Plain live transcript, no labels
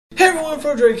Hey everyone,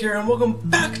 Ddraig here, and welcome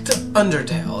back to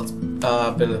Undertale. It's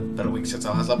been about a week since I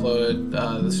last uploaded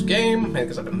this game,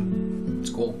 because I've been in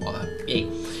school, all that. Yay.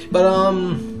 But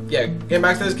yeah, getting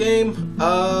back to this game.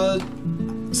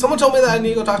 Someone told me that I need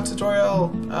to go talk to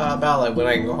Toriel about like when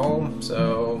I can go home.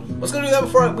 So let's go do that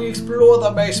before we explore the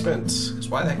basement. Because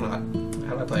why the heck not?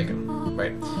 How do I play again?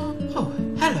 Right. Oh,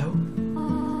 hello.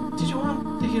 Did you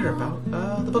want to hear about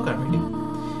the book I'm reading?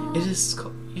 It is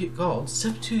called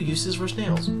 72 Uses for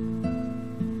Snails.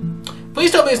 Please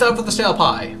tell me it's not for the snail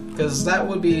pie, because that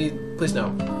would be... Please no.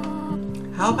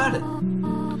 How about it?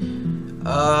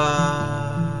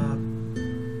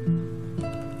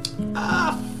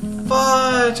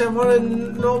 Fudge! I want to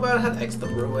know about how to exit the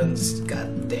ruins.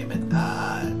 God damn it.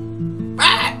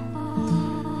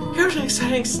 Here's an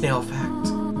exciting snail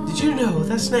fact. Did you know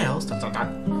that snails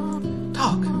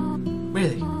talk?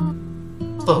 Really?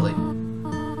 Slowly.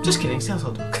 Just kidding, snails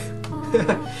don't talk.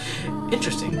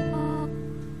 Interesting.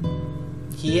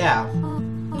 Yeah.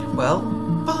 Well,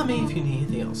 follow me if you need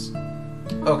anything else.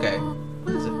 Okay.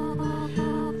 What is it?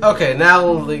 Okay,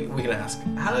 now we can ask.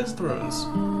 How does the ruins?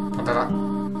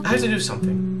 I have to do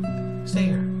something. Stay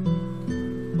here.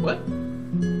 What?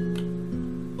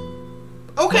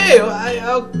 Okay,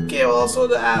 okay, well, also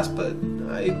to ask, but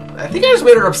I think I just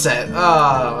made her upset.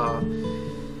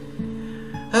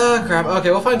 Crap.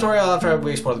 Okay, we'll find Toriel after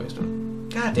we explore the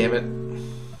basement. God damn it.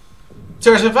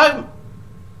 Seriously, if I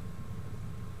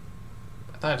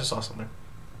thought I just saw something.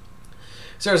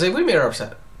 Seriously, we made her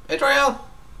upset. Hey, Toriel!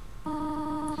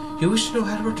 You wish to know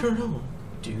how to return home,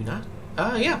 do you not?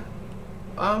 Yeah.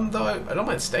 Though I don't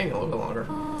mind staying a little bit longer.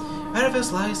 Out of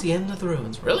us lies the end of the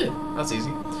ruins. Really? That's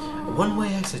easy. A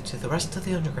one-way exit to the rest of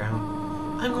the underground.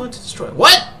 I'm going to destroy it.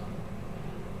 What?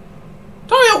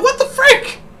 Toriel, what the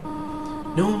frick?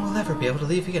 No one will ever be able to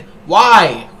leave again.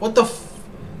 Why? What the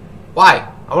Why?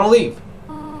 I want to leave.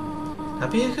 Now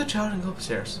be a good child and go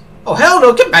upstairs. Oh, hell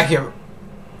no! Get back here!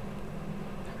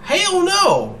 Hell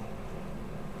no!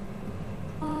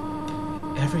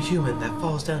 Every human that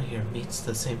falls down here meets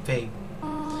the same fate.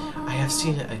 I have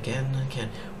seen it again and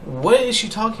again. What is she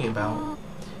talking about?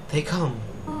 They come.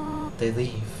 They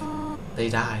leave. They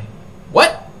die.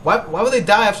 What? Why would they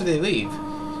die after they leave?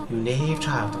 You naive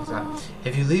child.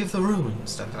 If you leave the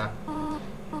ruins,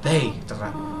 they,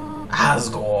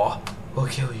 Asgore, will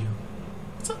kill you.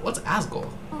 What's Asgore?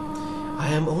 I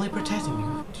am only protecting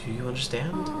you. Do you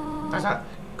understand?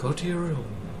 Go to your room.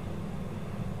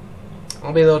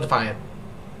 I'll be a little defiant.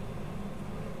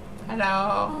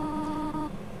 Hello.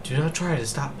 Do not try to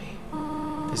stop me.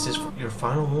 This is your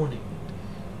final warning.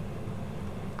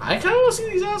 I kind of want to see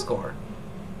these Asgore.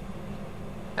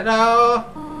 Hello.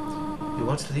 You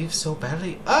want to leave so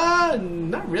badly?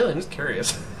 Not really. I'm just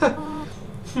curious.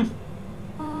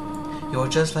 You're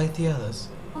just like the others.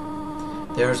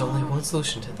 There is only one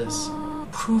solution to this.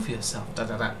 Prove yourself.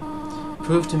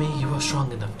 Prove to me you are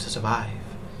strong enough to survive.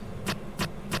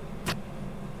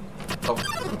 Oh,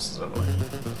 this is annoying.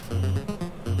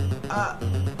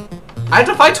 I have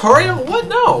to fight Toriel? What?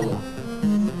 No.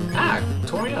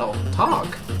 Toriel,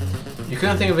 talk. You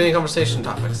couldn't think of any conversation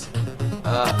topics.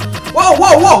 Whoa,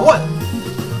 what?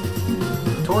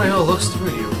 Toriel looks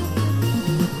through you.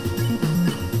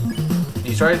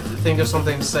 You try to think of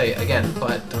something to say again,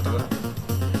 but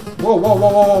whoa!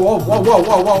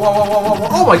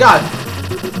 Oh my God!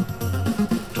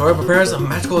 Toriel prepares a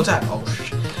magical attack. Oh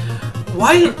shit!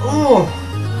 Why? Oh,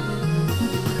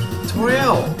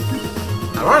 Toriel.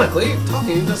 Ironically,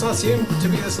 talking does not seem to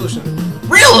be the solution.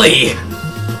 Really?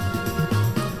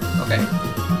 Okay.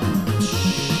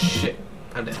 Shit,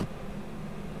 I'm dead.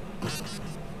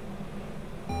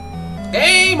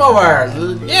 Game over!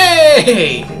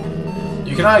 Yay!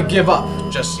 You cannot give up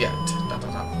just yet.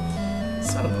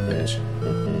 Son of a bitch.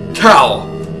 Cal!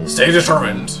 Stay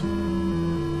determined!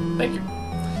 Thank you.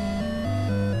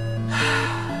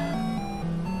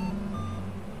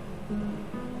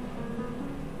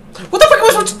 What the fuck am I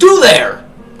supposed to do there?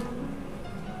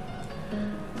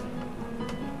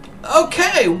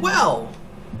 Okay, well.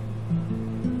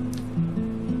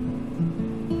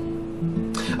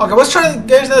 Okay, let's try to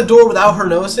get into the door without her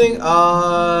noticing.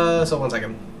 So 1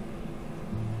 second.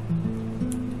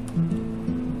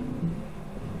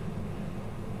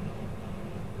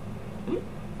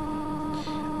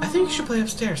 I think you should play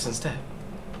upstairs instead.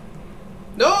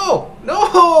 No!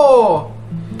 No!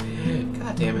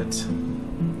 God damn it.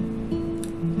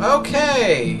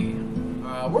 Okay.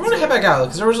 We're gonna head back out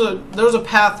because there was a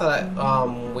path that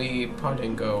we probably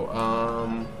didn't go.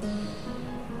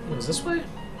 It was this way?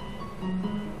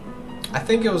 I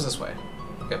think it was this way.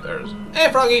 Yep, there it is. Hey,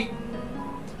 Froggy!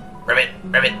 Ribbit!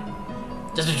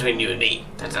 Just between you and me.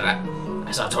 I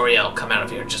I saw Toriel come out of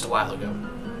here just a while ago.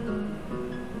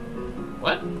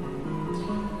 What?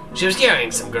 She was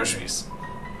carrying some groceries.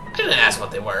 I didn't ask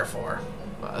what they were for.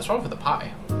 What's wrong with the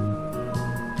pie?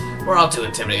 We're all too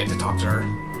intimidated to talk to her.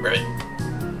 Ribbit.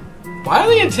 Why are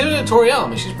they intimidated Toriel? I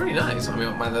mean, she's pretty nice. I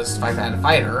mean, this fact I had to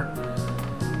fight her.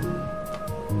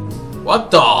 What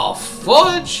the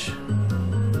fudge?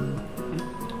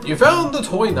 You found the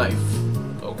toy knife.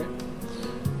 Okay.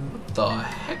 What the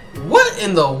heck? What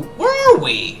in the... Where are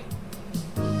we?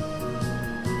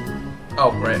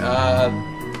 Oh, right.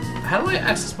 How do I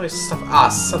access my stuff? Ah,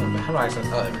 son of a... How do I access...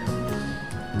 Oh, there we go.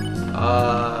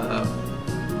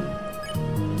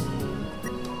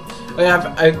 Oh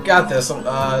yeah, I got this.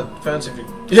 Depends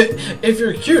if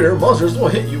you're cuter, monsters will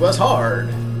hit you as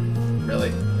hard.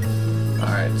 Really?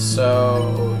 Alright,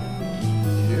 so...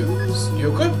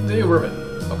 You equip the ribbon.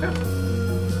 Okay.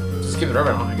 Just keep the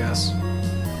ribbon on, I guess.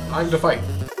 Time to fight.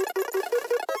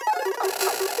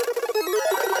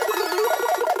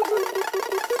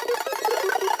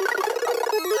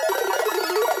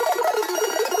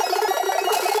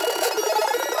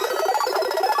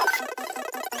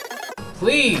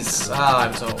 Please!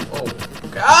 I'm so... Oh.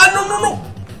 Ah, no, no,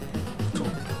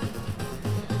 no!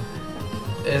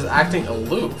 Is acting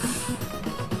aloof.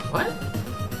 What?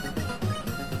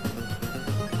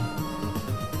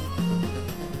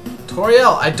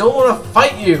 Toriel, I don't want to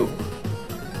fight you!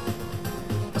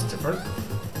 That's different.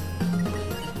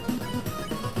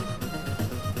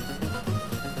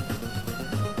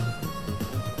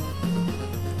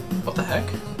 What the heck?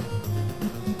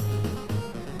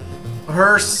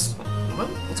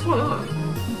 What's going on?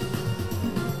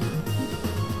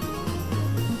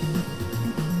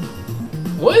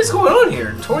 What is going on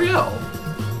here? Toriel?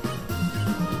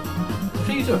 What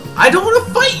are you doing? I don't want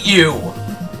to fight you!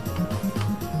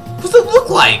 What does it look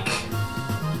like?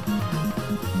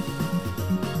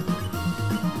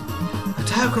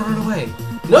 Attack or run away?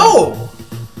 No!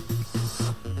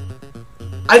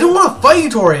 I don't want to fight you,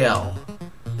 Toriel!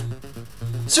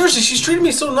 Seriously, she's treating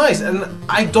me so nice, and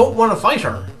I don't want to fight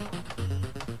her.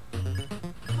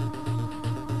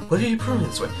 What are you proving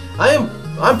this way?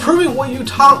 I'm proving what you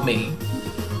taught me.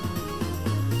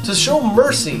 To show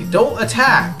mercy, don't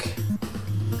attack.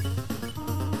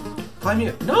 Find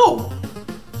me. No.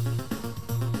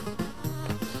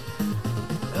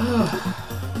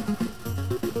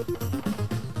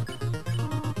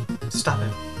 Stop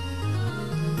it.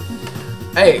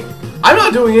 Hey, I'm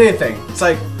not doing anything. It's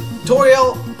like,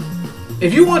 Toriel,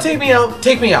 if you want to take me out,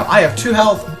 take me out. I have 2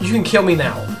 health. You can kill me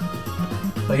now.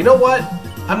 But you know what?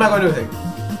 I'm not going to do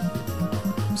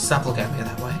anything. Stop looking at me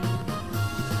that way.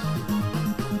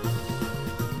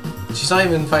 She's not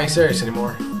even fighting serious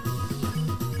anymore.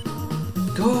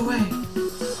 Go away.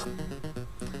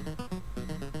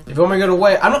 If you want me to go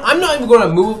away, I'm not even going to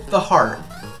move the heart.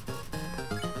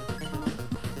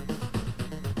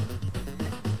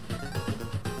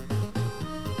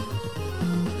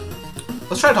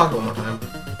 Let's try to talk to her one more time.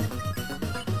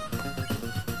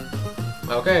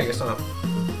 Okay, I guess not.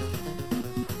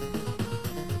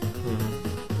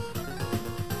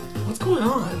 What's going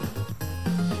on?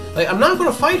 Like, I'm not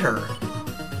gonna fight her.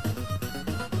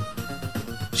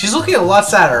 She's looking a lot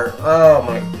sadder. Oh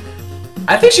my.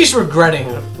 I think she's regretting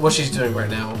what she's doing right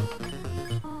now.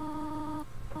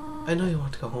 I know you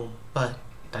want to go home, but...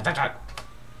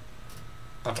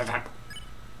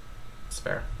 It's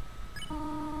fair.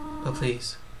 But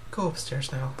please, go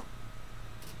upstairs now.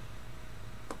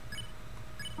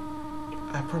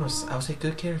 I promise I'll take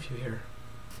good care of you here.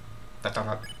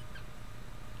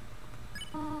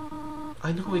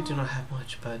 I know we do not have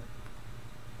much, but...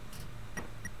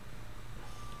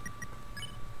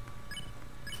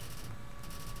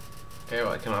 Okay,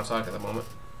 well, I cannot talk at the moment.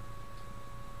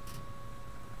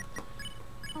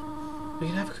 We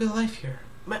can have a good life here.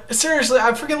 Man, seriously,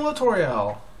 I freaking love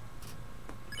Toriel.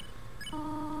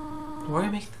 Why are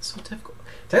you making this so difficult?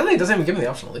 Technically, it doesn't even give me the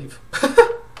option to leave.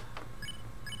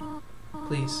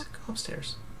 Please, go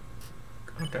upstairs.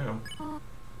 Calm down.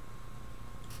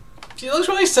 She looks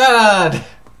really sad!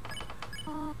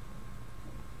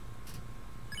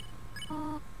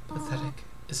 Pathetic,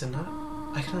 is it not?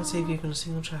 I cannot save even a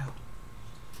single child.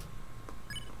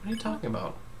 What are you talking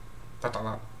about?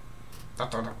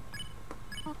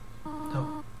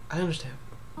 No, I understand.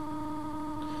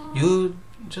 You'd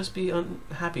just be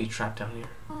unhappy trapped down here.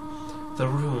 The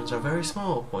ruins are very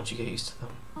small once you get used to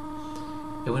them.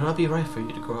 It would not be right for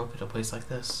you to grow up in a place like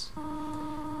this.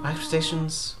 My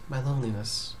expectations, my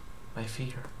loneliness, my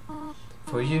fear.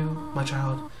 For you, my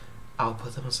child, I'll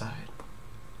put them aside.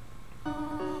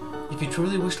 If you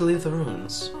truly wish to leave the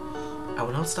ruins, I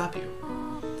will not stop you.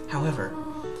 However,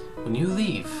 when you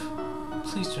leave,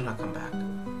 Please do not come back.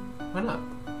 Why not?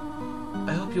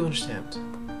 I hope you understand.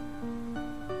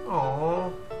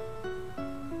 Aww.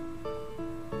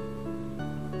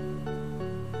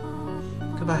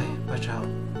 Goodbye, my child.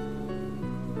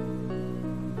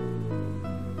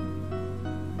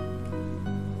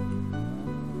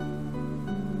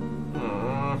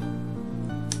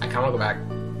 I kind of want to go back,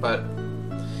 but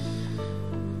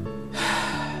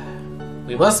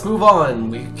we must move on.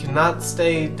 We cannot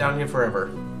stay down here forever.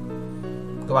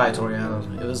 Goodbye, Toriel.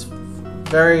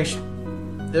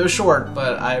 It was short,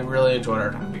 but I really enjoyed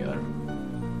our time together.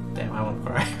 Damn, I want to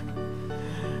cry.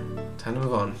 Time to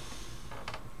move on.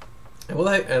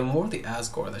 And more of the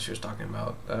Asgore that she was talking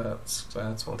about. That's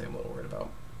one thing I'm a little worried about.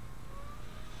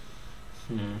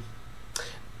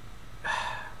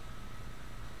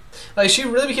 Like, she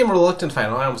really became reluctant to fight.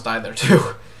 I almost died there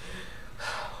too.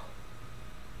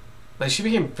 Like, she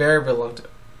became very reluctant.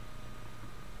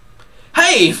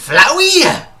 Hey,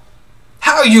 Flowey!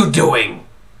 How are you doing?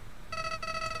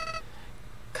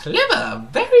 Clever,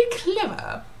 very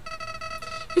clever.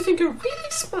 You think you're really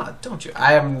smart, don't you?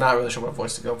 I am not really sure what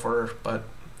voice to go for, but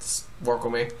work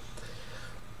with me.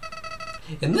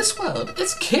 In this world,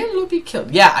 it's kill or be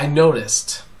killed. Yeah, I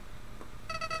noticed.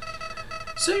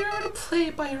 So you're going to play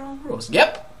by your own rules.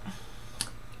 Yep.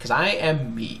 Because I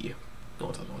am me. No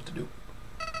one tells me what to do.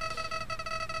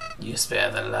 You spare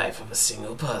the life of a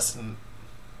single person.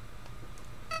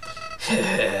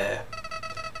 I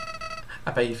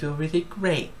bet you feel really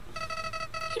great.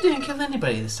 You didn't kill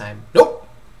anybody this time. Nope.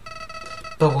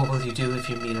 But what will you do if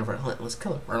you meet a relentless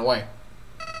killer? Run away.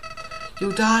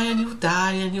 You'll die and you'll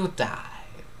die and you'll die.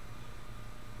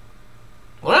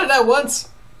 When I die once,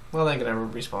 well, they can never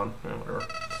respawn. Whatever.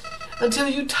 Until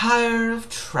you tire of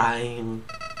trying.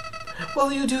 What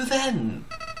will you do then?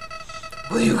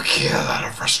 Will you kill out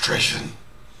of frustration?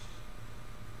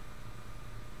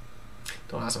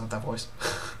 Don't ask about that voice.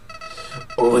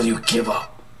 Or will you give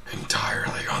up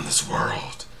entirely on this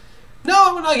world? No,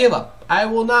 I will not give up. I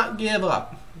will not give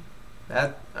up.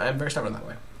 I'm very stubborn that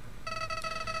way.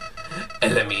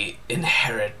 And let me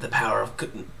inherit the power of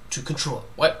to control.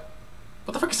 What?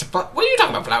 What the frick is what are you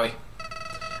talking about, Flowey?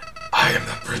 I am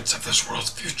the prince of this world's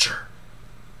future.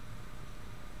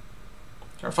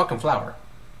 You're a fucking flower.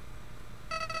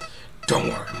 Don't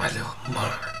worry, my little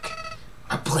monarch.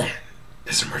 My plan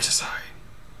is emergency.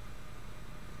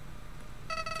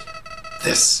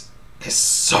 This is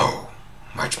so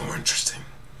much more interesting.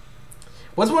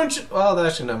 What's more interesting? Well,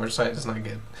 actually, no, emergency is not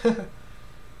good.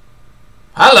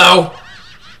 Hello!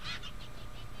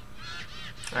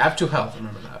 I have 2 health,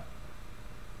 remember that.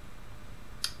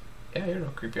 Yeah, you're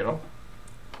not creepy at all.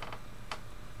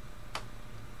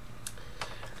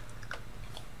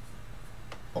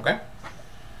 Okay.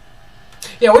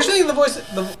 Yeah, what do you think of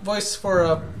the voice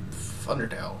for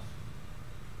Undertale?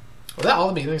 Was that all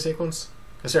the beginning sequence?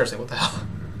 Seriously, what the hell?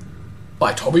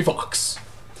 By Toby Fox.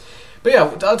 But yeah,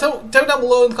 tell me down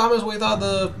below in the comments what you thought of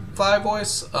the Flowey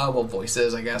voice. Well,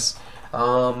 voices, I guess.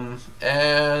 And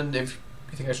if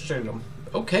you think I should change them.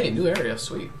 Okay, new area,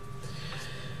 sweet.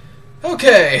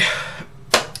 Okay.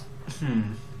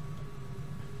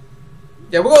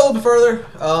 Yeah, we'll go a little bit further.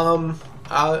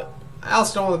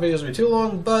 Alice don't want the videos to be too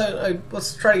long, but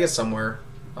let's try to get somewhere.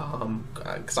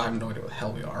 Because I have no idea what the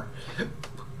hell we are.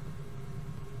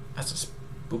 That's a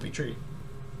spoopy tree.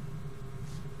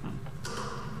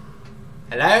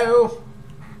 Hello?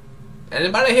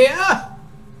 Anybody here?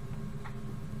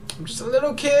 I'm just a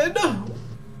little kid.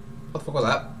 What the fuck was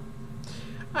that?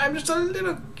 I'm just a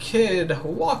little kid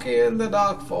walking in the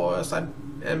dark forest. I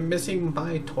am missing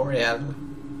my Toriel.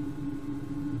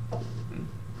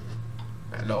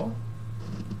 Hello?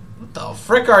 What the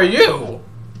frick are you?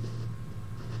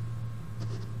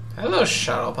 Hello,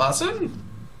 shadow person.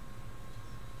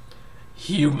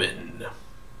 Human.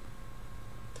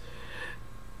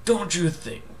 Don't you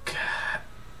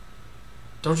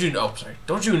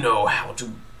know how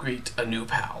to greet a new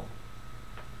pal?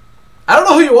 I don't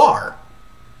know who you are.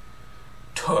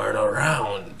 Turn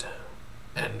around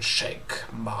and shake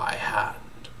my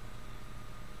hand.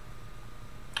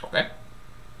 Okay.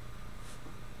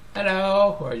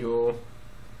 Hello, who are you?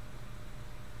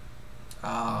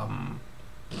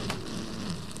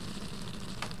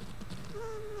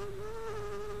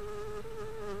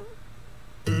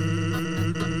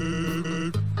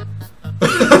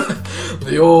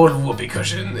 The old whoopee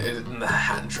cushion in the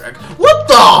hand track. What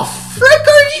the frick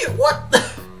are you? What?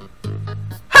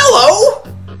 Hello?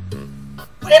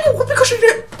 What do you have a whoopee cushion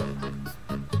here?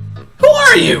 Who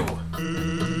are you?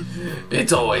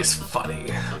 It's always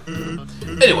funny.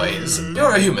 Anyways,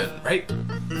 you're a human, right?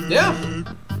 Yeah,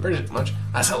 pretty much.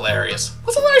 That's hilarious.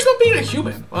 What's hilarious about being a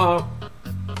human?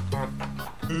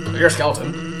 You're a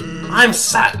skeleton. I'm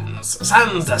Sans.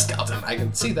 Sans the skeleton. I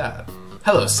can see that.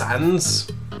 Hello, Sans.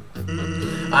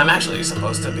 I'm actually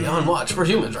supposed to be on watch for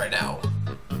humans right now.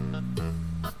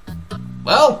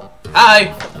 Well,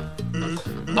 hi.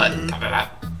 But,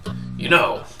 you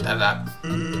know,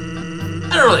 I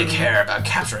don't really care about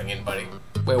capturing anybody.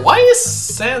 Wait, why is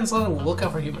Sans on the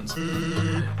lookout for humans?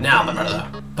 Now, my brother,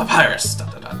 Papyrus,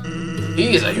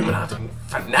 he's a human hunting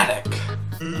fanatic.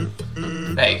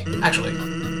 Hey, actually,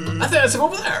 I think I'd go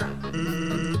over there.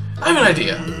 I have an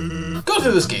idea. Go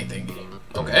through this gate thingy,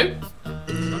 okay?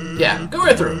 Yeah, go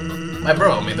right through. My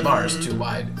bro made the bars too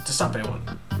wide to stop anyone.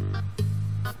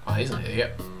 Oh, he's an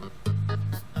idiot.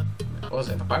 What was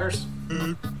it, Papyrus?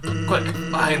 Quick,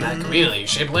 behind that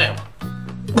conveniently-shaped lamp.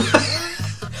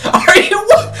 Are you...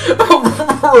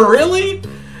 Really?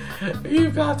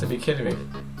 You've got to be kidding me.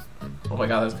 Oh my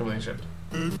god, that's completely shaped.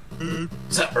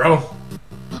 What's up, bro?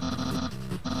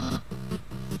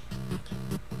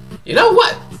 You know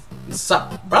what? What's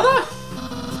up, brother?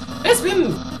 It's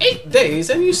been 8 days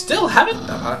and you still haven't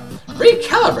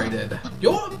recalibrated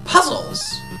your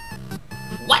puzzles.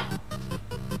 What?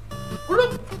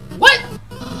 What?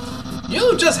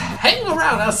 You just hang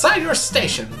around outside your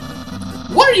station.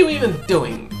 What are you even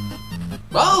doing?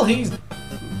 Well, he's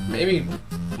maybe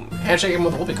handshaking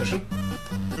with a WOOPIE cushion.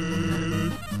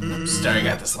 Staring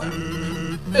at this lamp.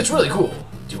 It's really cool.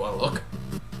 Do you want to look?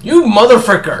 You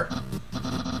motherfricker!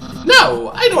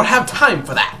 No, I don't have time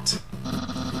for that.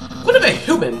 What if a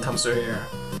human comes through here?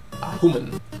 A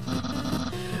human.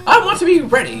 I want to be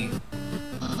ready.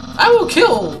 I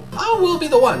will be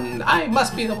the one. I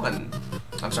must be the one.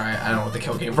 I'm sorry, I don't know what the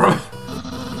kill came from.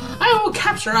 I will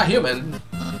capture a human.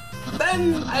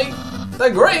 Then the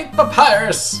great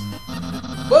Papyrus,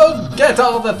 will get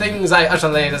all the things I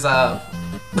utterly deserve.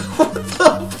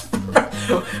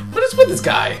 What is with this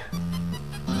guy?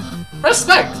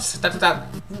 Respect,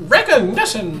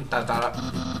 recognition,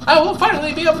 I will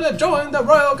finally be able to join the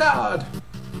Royal Guard.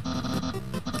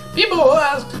 People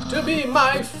ask to be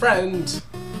my friend.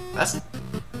 That's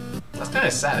kind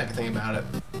of sad if you think about it.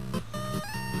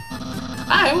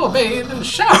 I will bathe and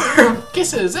shower of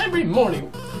kisses every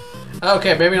morning.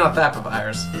 Okay, maybe not that,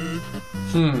 Papyrus.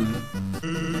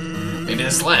 Maybe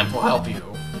this lamp will help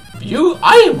you.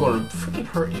 I am going to freaking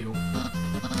hurt you.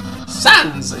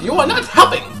 Sans, you are not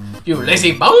helping, you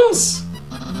lazy bones!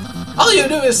 All you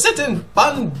do is sit in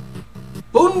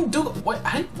boondoggle. What?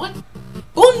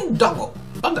 Boondoggle.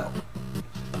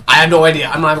 I have no idea.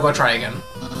 I'm not even going to try again.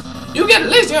 You get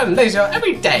lazier and lazier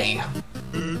every day.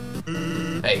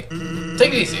 Hey,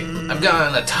 take it easy. I've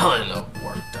gotten a ton of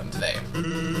work done today.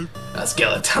 A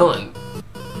skeleton.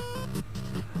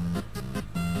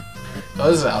 Oh,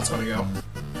 this is how it's going to go.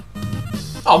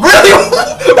 Oh, really?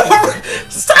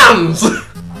 Sans!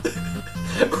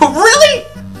 Really?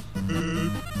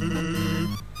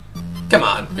 Come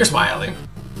on, you're smiling.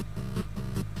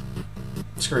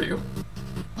 Screw you.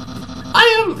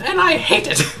 I am, and I hate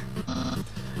it.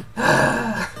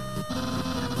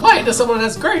 Why does someone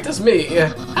as great as me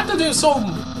have to do so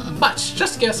much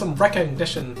just to get some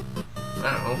recognition?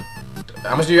 I don't know.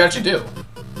 How much do you actually do?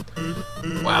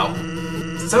 Wow.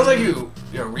 Sounds like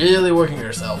you're really working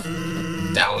yourself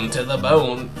down to the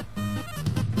bone.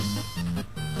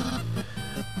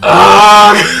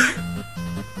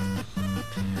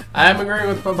 I'm agreeing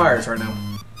with Papyrus right now.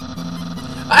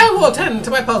 I will attend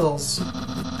to my puzzles.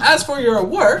 As for your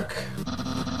work,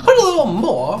 put a little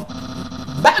more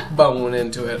backbone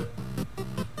into it.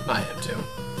 I am too.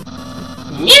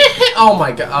 Oh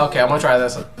my god. Okay, I'm gonna try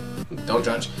this. Don't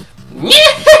judge.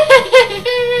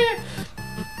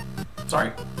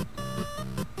 Sorry.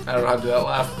 I don't know how to do that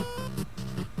laugh.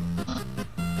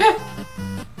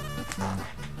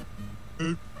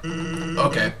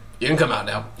 Okay, you can come out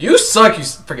now. You suck, you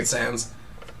freaking Sans.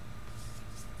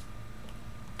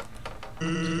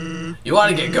 You ought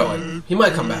to get going. He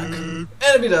might come back. And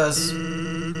if he does,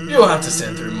 you'll have to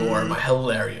sit through more of my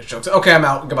hilarious jokes. Okay, I'm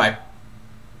out. Goodbye.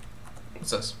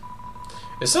 What's this?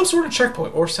 It's some sort of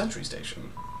checkpoint or sentry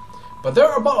station. But there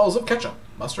are bottles of ketchup,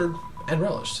 mustard, and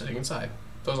relish sitting inside.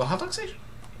 So is it a hot dog station?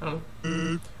 I don't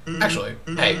know. Actually,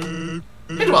 hey,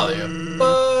 hate to bother you,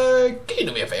 but can you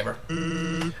do me a favor?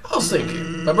 I was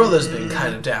thinking, my brother's been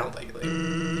kind of down lately.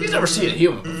 He's never seen a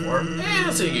human before,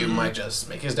 and seeing you might just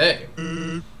make his day.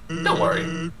 Don't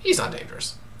worry, he's not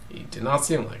dangerous. He did not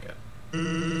seem like it.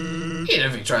 Even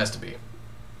if he tries to be.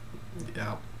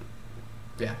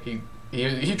 Yeah,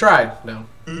 he tried, no.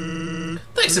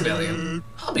 Thanks a million.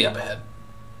 I'll be up ahead.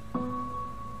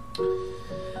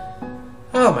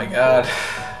 Oh my god.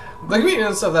 The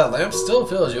convenience of that lamp still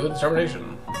fills you with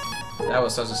determination. That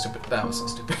was so stupid.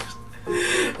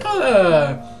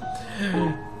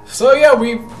 So yeah,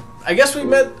 I guess we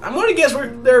met. I'm going to guess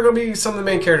they're going to be some of the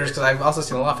main characters because I've also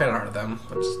seen a lot of fan art of them,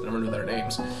 but just never knew their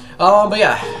names. But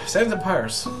yeah, Sands and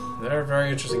Pyres. They're very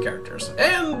interesting characters.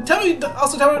 And tell me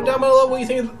down below what you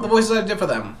think of the voices I did for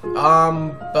them.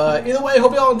 But either way, I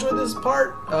hope you all enjoyed this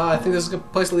part. I think this is a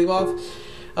good place to leave off.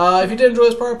 If you did enjoy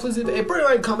this part, please leave a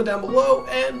brilliant like comment down below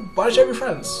and why don't you share with your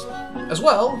friends. As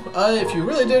well, if you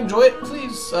really did enjoy it,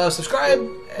 please subscribe.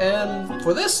 And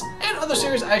for this and other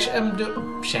series I shall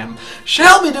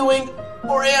be doing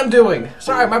or am doing.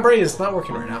 Sorry, my brain is not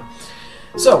working right now.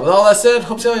 So, with all that said,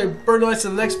 hope to see all your bird lights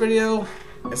in the next video,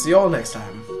 and see you all next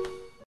time.